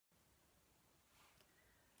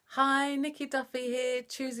Hi, Nikki Duffy here,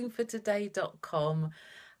 choosingfortoday.com.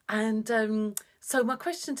 And so my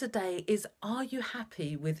question today is, are you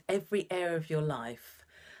happy with every area of your life?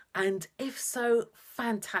 And if so,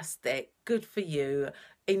 fantastic, good for you.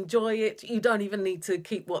 Enjoy it. You don't even need to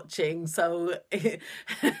keep watching. So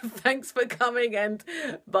thanks for coming and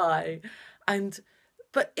bye. And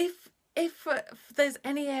but if there's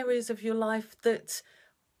any areas of your life that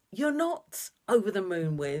you're not over the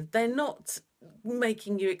moon with, they're not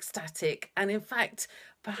making you ecstatic, and in fact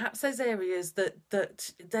perhaps there's areas that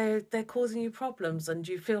they're causing you problems and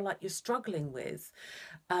you feel like you're struggling with,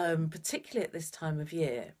 particularly at this time of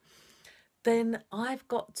year, then I've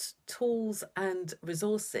got tools and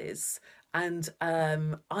resources. And I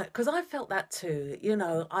because I felt that too,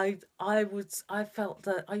 I felt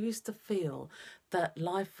that I used to feel that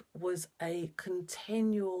life was a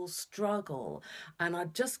continual struggle, and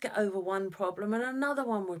I'd just get over one problem and another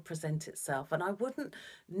one would present itself, and I wouldn't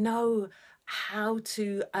know how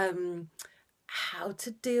to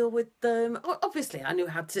deal with them. Obviously I knew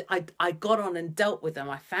how to, I got on and dealt with them,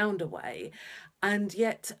 I found a way, and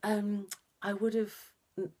yet I would have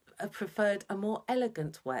preferred a more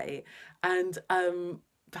elegant way, and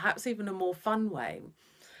perhaps even a more fun way.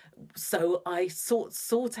 So I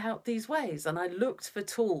sought out these ways, and I looked for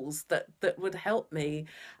tools that would help me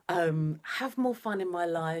have more fun in my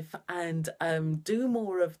life, and do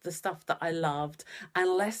more of the stuff that I loved,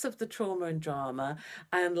 and less of the trauma and drama,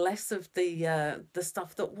 and less of the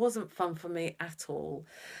stuff that wasn't fun for me at all.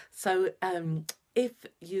 So if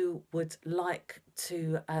you would like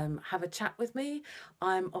to have a chat with me,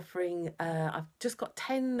 I'm offering, I've just got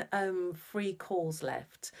 10 free calls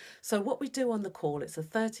left. So what we do on the call, it's a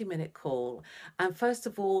 30-minute call. And first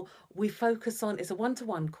of all, we focus on, it's a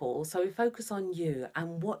one-to-one call. So we focus on you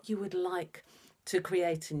and what you would like to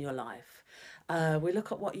create in your life. We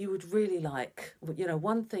look at what you would really like,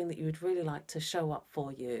 one thing that you would really like to show up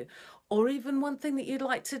for you, or even one thing that you'd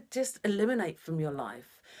like to just eliminate from your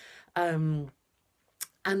life.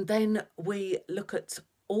 And then we look at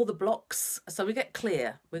all the blocks. So we get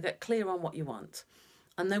clear on what you want.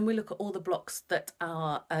 And then we look at all the blocks that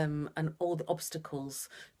are, and all the obstacles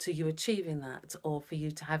to you achieving that, or for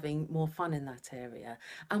you to having more fun in that area.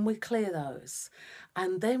 And we clear those.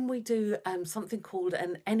 And then we do something called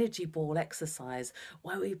an energy ball exercise,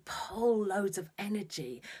 where we pull loads of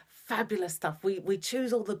energy, fabulous stuff. We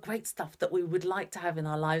choose all the great stuff that we would like to have in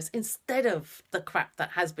our lives instead of the crap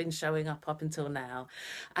that has been showing up until now.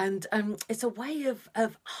 And it's a way of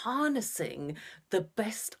harnessing the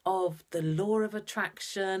best of the law of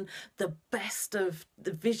attraction, the best of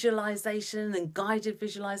the visualization and guided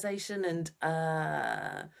visualization, and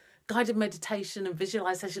guided meditation and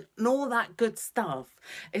visualization and all that good stuff.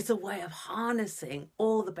 It's a way of harnessing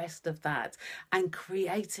all the best of that and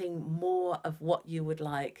creating more of what you would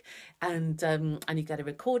like. And you get a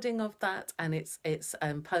recording of that, and it's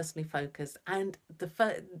personally focused, and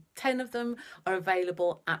the 10 of them are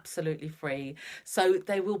available absolutely free. So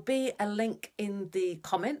there will be a link in the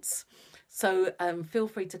comments. So feel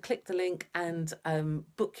free to click the link and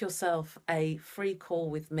book yourself a free call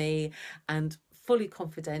with me, and fully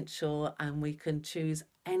confidential, and we can choose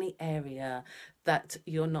any area that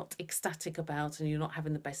you're not ecstatic about and you're not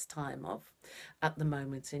having the best time of at the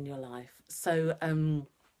moment in your life. So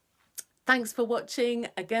thanks for watching.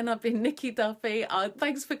 Again, I've been Nikki Duffy.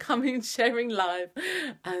 Thanks for coming and sharing live.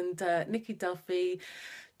 And Nikki Duffy,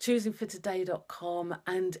 choosingfortoday.com.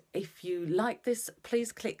 And if you like this,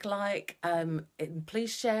 please click like, and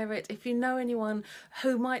please share it. If you know anyone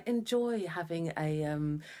who might enjoy having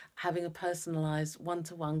a personalized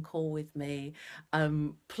one-to-one call with me,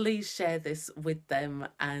 please share this with them.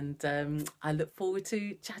 And I look forward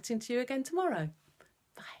to chatting to you again tomorrow.